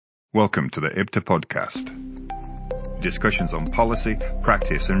Welcome to the IPDA podcast. Discussions on policy,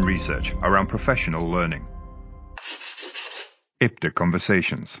 practice and research around professional learning. IPDA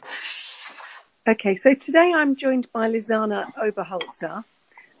Conversations. Okay, so today I'm joined by Lizana Oberholzer,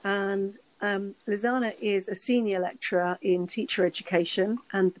 and Lizana is a senior lecturer in teacher education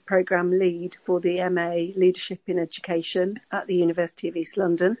and the programme lead for the MA Leadership in Education at the University of East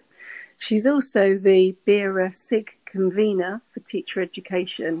London. She's also the BERA SIG convener for teacher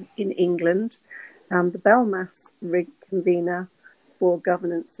education in England and the Belmas RIG convener for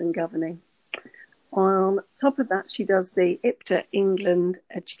governance and governing. On top of that, she does the IPDA England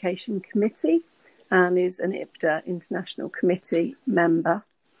Education Committee and is an IPDA International Committee member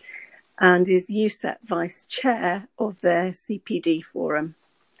and is USET Vice Chair of their CPD Forum.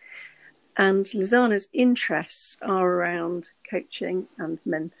 And Lizana's interests are around coaching and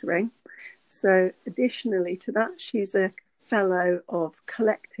mentoring. So additionally to that, she's a fellow of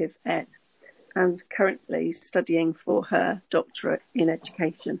Collective Ed and currently studying for her doctorate in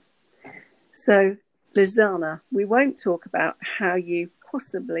education. So Lizana, we won't talk about how you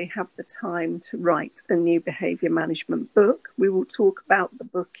possibly have the time to write a new behaviour management book. We will talk about the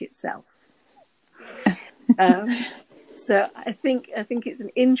book itself. So I think it's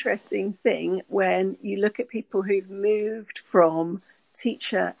an interesting thing when you look at people who've moved from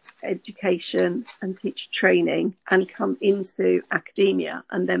teacher education and teacher training and come into academia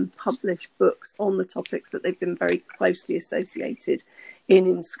and then publish books on the topics that they've been very closely associated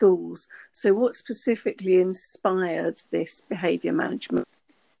in schools. So what specifically inspired this behaviour management?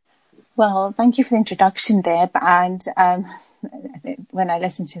 Well, thank you for the introduction, Deb. And when I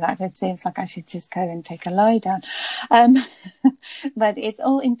listen to that, it seems like I should just go and take a lie down. But it's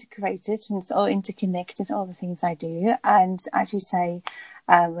all integrated and it's all interconnected, all the things I do. And as you say,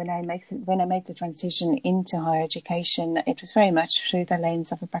 when I made the transition into higher education, it was very much through the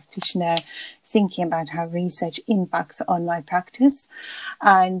lens of a practitioner, thinking about how research impacts on my practice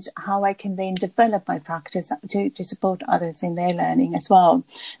and how I can then develop my practice to support others in their learning as well.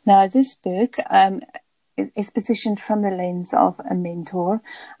 Now, this book is positioned from the lens of a mentor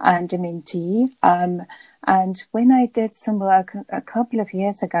and a mentee. And when I did some work a couple of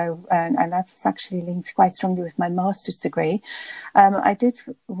years ago, and that's actually linked quite strongly with my master's degree, I did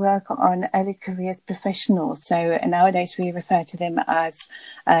work on early careers professionals. So nowadays we refer to them as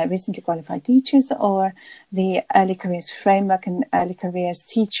recently qualified teachers or the early careers framework and early careers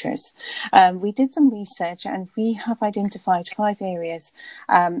teachers. We did some research and we have identified 5 areas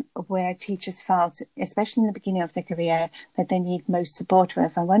where teachers felt, especially in the beginning of their career, that they need most support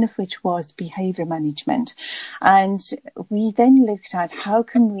with, and one of which was behaviour management. And we then looked at how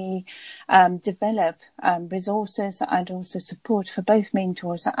can we develop resources and also support for both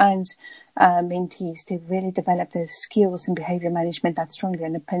mentors and mentees to really develop those skills in behaviour management that's strongly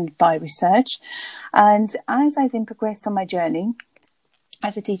underpinned by research. And as I then progressed on my journey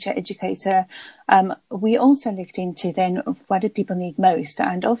as a teacher educator, we also looked into then what do people need most,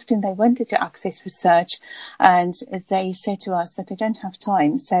 and often they wanted to access research and they said to us that they don't have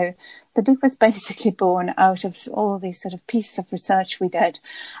time. So the book was basically born out of all these sort of pieces of research we did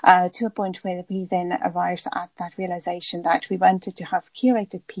to a point where we then arrived at that realization that we wanted to have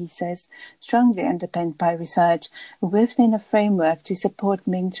curated pieces strongly underpinned by research with then a framework to support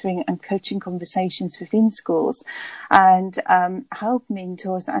mentoring and coaching conversations within schools and help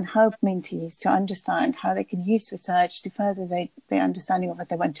mentors and help mentees to understand how they can use research to further their understanding of what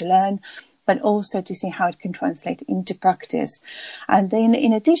they want to learn, but also to see how it can translate into practice. And then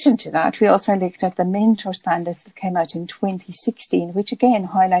in addition to that, we also looked at the mentor standards that came out in 2016, which again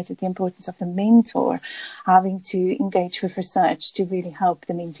highlighted the importance of the mentor having to engage with research to really help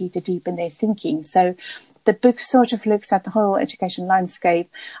the mentee to deepen their thinking. So the book sort of looks at the whole education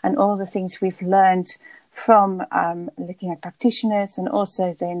landscape and all the things we've learned from looking at practitioners and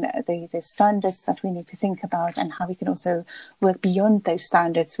also then the standards that we need to think about and how we can also work beyond those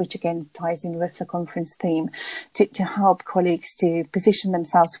standards, which again ties in with the conference theme, to help colleagues to position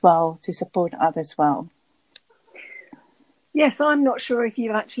themselves well, to support others well. Yes, I'm not sure if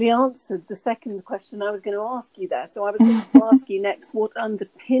you've actually answered the second question I was going to ask you there. So I was going to ask you next what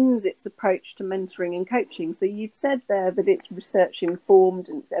underpins its approach to mentoring and coaching. So you've said there that it's research informed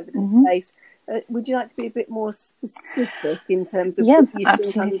and it's evidence-based. Would you like to be a bit more specific in terms of what you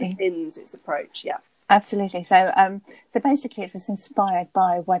think underpins its approach? Yeah. Absolutely. So basically it was inspired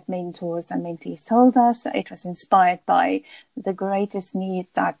by what mentors and mentees told us. It was inspired by the greatest need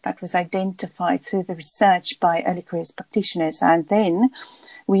that was identified through the research by early careers practitioners. And then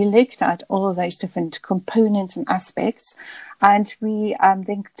we looked at all of those different components and aspects, and we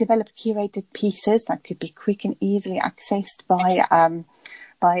then developed curated pieces that could be quick and easily accessed by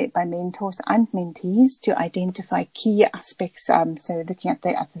by mentors and mentees to identify key aspects. So looking at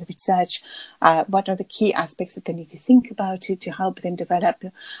the research, what are the key aspects that they need to think about to help them develop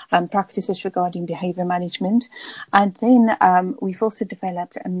practices regarding behaviour management. And then we've also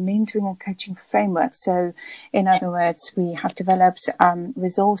developed a mentoring and coaching framework. So in other words, we have developed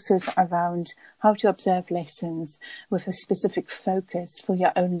resources around how to observe lessons with a specific focus for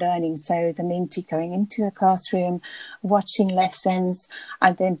your own learning. So the mentee going into the classroom, watching lessons,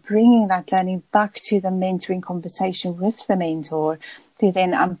 and then bringing that learning back to the mentoring conversation with the mentor to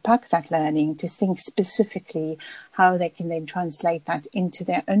then unpack that learning, to think specifically how they can then translate that into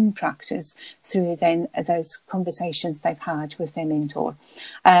their own practice through then those conversations they've had with their mentor.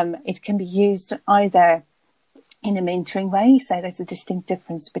 It can be used either in a mentoring way, so there's a distinct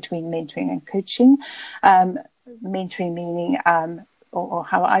difference between mentoring and coaching. Mentoring meaning, or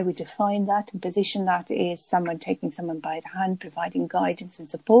how I would define that and position that, is someone taking someone by the hand, providing guidance and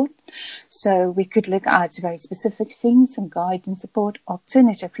support. So we could look at very specific things and guide and support.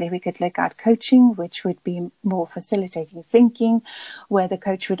 Alternatively, we could look at coaching, which would be more facilitating thinking, where the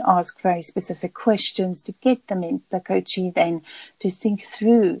coach would ask very specific questions to get the coachee then to think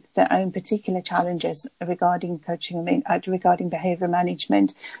through their own particular challenges regarding coaching, regarding behaviour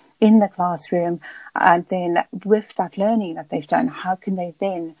management in the classroom. And then with that learning that they've done, how can they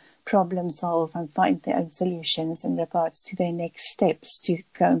then problem solve and find their own solutions in regards to their next steps to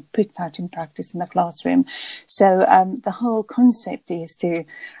go and put that in practice in the classroom. So the whole concept is to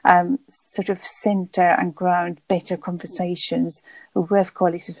sort of centre and ground better conversations with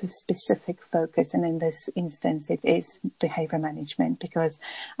colleagues with a specific focus. And in this instance, it is behaviour management, because,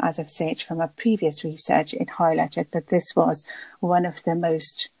 as I've said from our previous research, it highlighted that this was one of the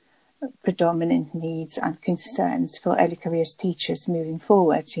most predominant needs and concerns for early careers teachers moving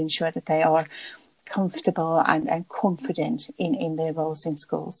forward, to ensure that they are comfortable and confident in their roles in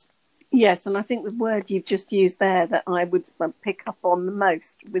schools. Yes, and I think the word you've just used there that I would pick up on the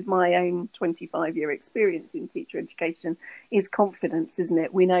most with my own 25-year experience in teacher education is confidence, isn't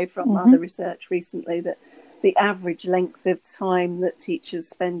it? We know from other research recently that the average length of time that teachers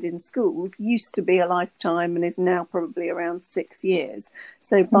spend in schools used to be a lifetime and is now probably around 6 years.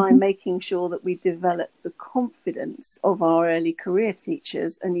 So by making sure that we develop the confidence of our early career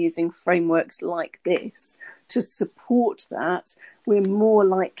teachers and using frameworks like this to support that, we're more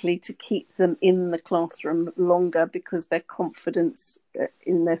likely to keep them in the classroom longer, because their confidence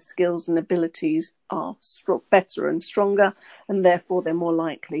in their skills and abilities are better and stronger, and therefore they're more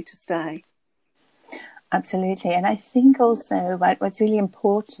likely to stay. Absolutely. And I think also what's really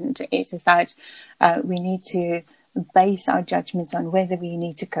important is that we need to base our judgments on whether we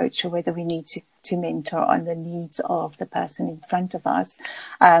need to coach or whether we need to mentor on the needs of the person in front of us.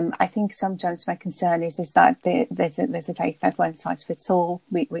 I think sometimes my concern is that there's a take that one size fits all.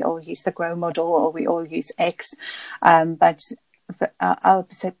 We all use the GROW model, or we all use X. But our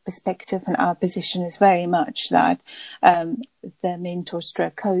perspective and our position is very much that the mentor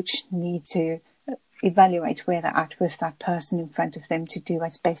stroke coach need to evaluate where they're at with that person in front of them to do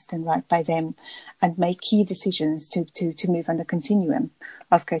what's best and right by them, and make key decisions to move on the continuum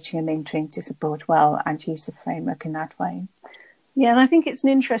of coaching and mentoring to support well and use the framework in that way. Yeah, and I think it's an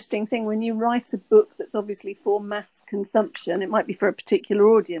interesting thing when you write a book that's obviously for mass consumption. It might be for a particular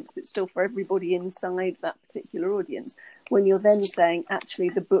audience, but still for everybody inside that particular audience. When you're then saying, actually,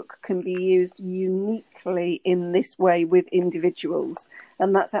 the book can be used uniquely in this way with individuals.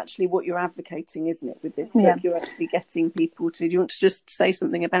 And that's actually what you're advocating, isn't it, with this book? You're actually getting people to... Do you want to just say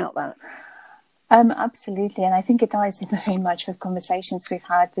something about that? Absolutely, and I think it ties in very much with conversations we've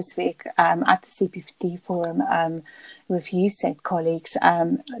had this week at the CPD forum with you, said colleagues,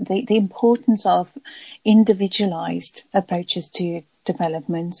 the importance of individualised approaches to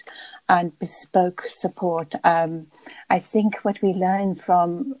development and bespoke support. I think what we learn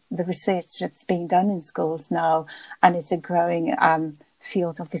from the research that's being done in schools now, and it's a growing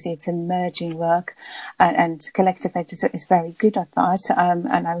field, obviously it's emerging work, and Collective Ed is very good at that,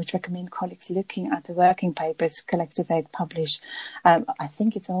 and I would recommend colleagues looking at the working papers Collective Ed publish. I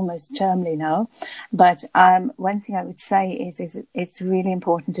think it's almost termly now, but one thing I would say is it's really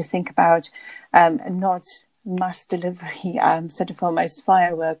important to think about not mass delivery, sort of almost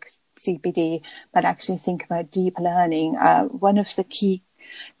firework CPD, but actually think about deep learning. One of the key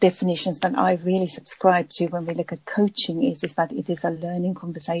definitions that I really subscribe to when we look at coaching is that it is a learning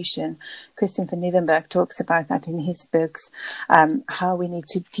conversation. Christian van Nieuwenburg talks about that in his books, how we need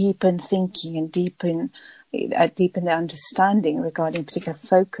to deepen thinking and deepen deepen their understanding regarding particular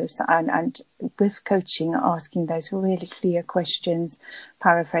focus, and with coaching, asking those really clear questions,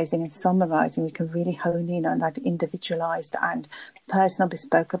 paraphrasing and summarising, we can really hone in on that individualised and personal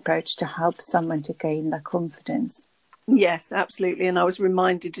bespoke approach to help someone to gain their confidence. Yes, absolutely. And I was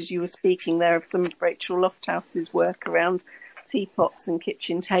reminded as you were speaking there of some of Rachel Lofthouse's work around teapots and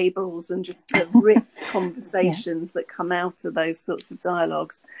kitchen tables, and just the rich conversations that come out of those sorts of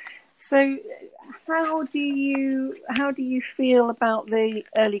dialogues. So how do you feel about the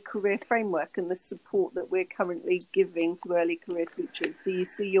early career framework and the support that we're currently giving to early career teachers? Do you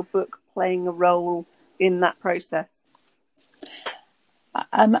see your book playing a role in that process?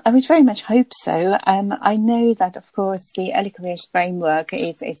 I would very much hope so. I know that, of course, the early careers framework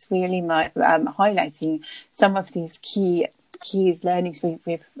is really highlighting some of these key learnings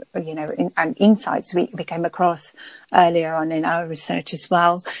we've and insights we came across earlier on in our research as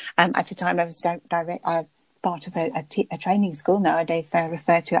well. At the time, I was part of a training school. Nowadays they're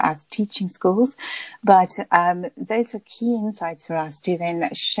referred to as teaching schools, but those were key insights for us to then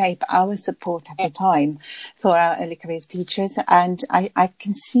shape our support at the time for our early careers teachers. And I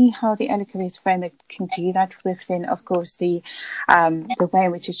can see how the early careers framework can do that within, of course, the way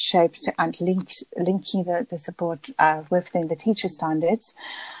in which it's shaped and linking the support within the teacher standards.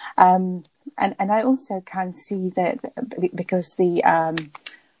 And I also can see that because the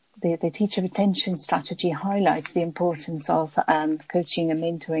teacher retention strategy highlights the importance of coaching and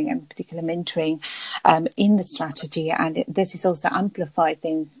mentoring, and particular mentoring in the strategy, and this is also amplified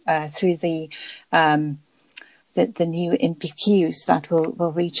then through the new NPQs that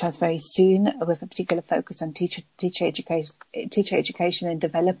will reach us very soon, with a particular focus on teacher education and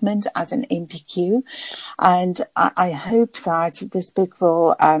development as an NPQ. And I hope that this book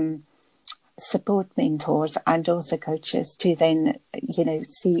will support mentors and also coaches to then,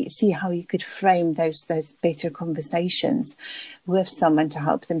 see how you could frame those better conversations with someone to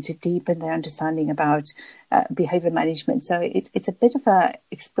help them to deepen their understanding about behaviour management. So it's a bit of a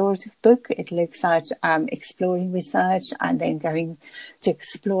explorative book. It looks at exploring research and then going to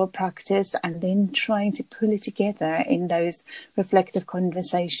explore practice and then trying to pull it together in those reflective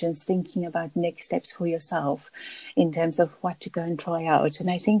conversations, thinking about next steps for yourself in terms of what to go and try out.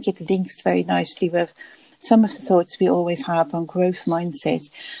 And I think it links very nicely with some of the thoughts we always have on growth mindset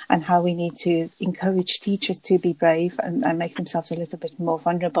and how we need to encourage teachers to be brave and make themselves a little bit more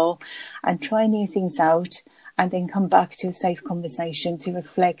vulnerable and try new things out, and then come back to a safe conversation to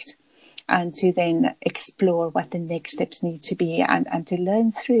reflect and to then explore what the next steps need to be, and to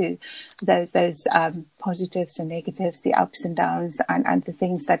learn through those positives and negatives, the ups and downs, and the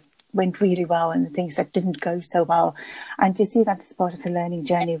things that went really well and the things that didn't go so well, and to see that as part of the learning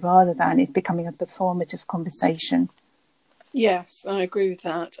journey rather than it becoming a performative conversation. Yes, I agree with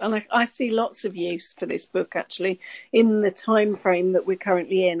that. And I see lots of use for this book, actually, in the time frame that we're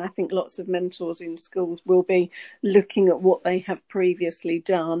currently in. I think lots of mentors in schools will be looking at what they have previously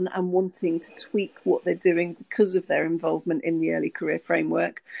done and wanting to tweak what they're doing because of their involvement in the early career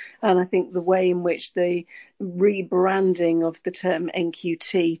framework. And I think the way in which the rebranding of the term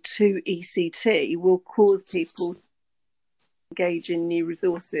NQT to ECT will cause people to engage in new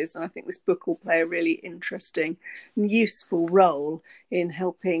resources, and I think this book will play a really interesting and useful role in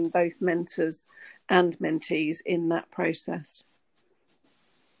helping both mentors and mentees in that process.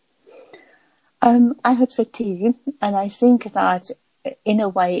 I hope so too, and I think that in a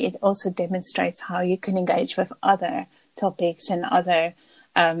way it also demonstrates how you can engage with other topics and other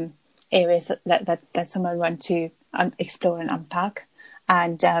areas that someone wants to explore and unpack.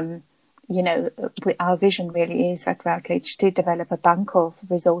 And our vision really is at Routledge to develop a bank of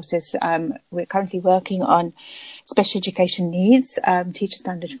resources. We're currently working on special education needs, Teacher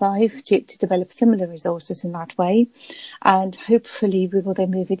Standard 5, to develop similar resources in that way. And hopefully we will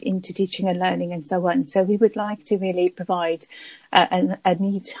then move it into teaching and learning and so on. So we would like to really provide a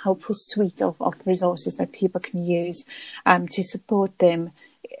neat, helpful suite of resources that people can use to support them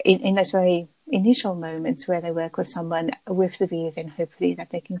in those very initial moments where they work with someone, with the view then hopefully that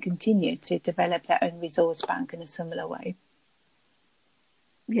they can continue to develop their own resource bank in a similar way.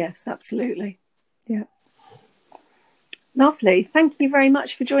 Yes, absolutely. Yeah. Lovely. Thank you very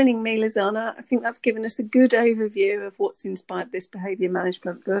much for joining me, Lizana. I think that's given us a good overview of what's inspired this behaviour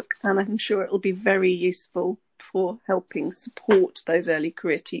management book, and I'm sure it will be very useful for helping support those early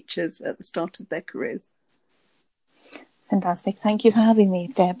career teachers at the start of their careers. Fantastic. Thank you for having me,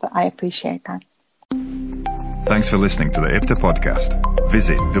 Deb. I appreciate that. Thanks for listening to the IPDA podcast.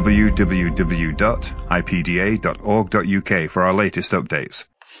 Visit www.ipda.org.uk for our latest updates.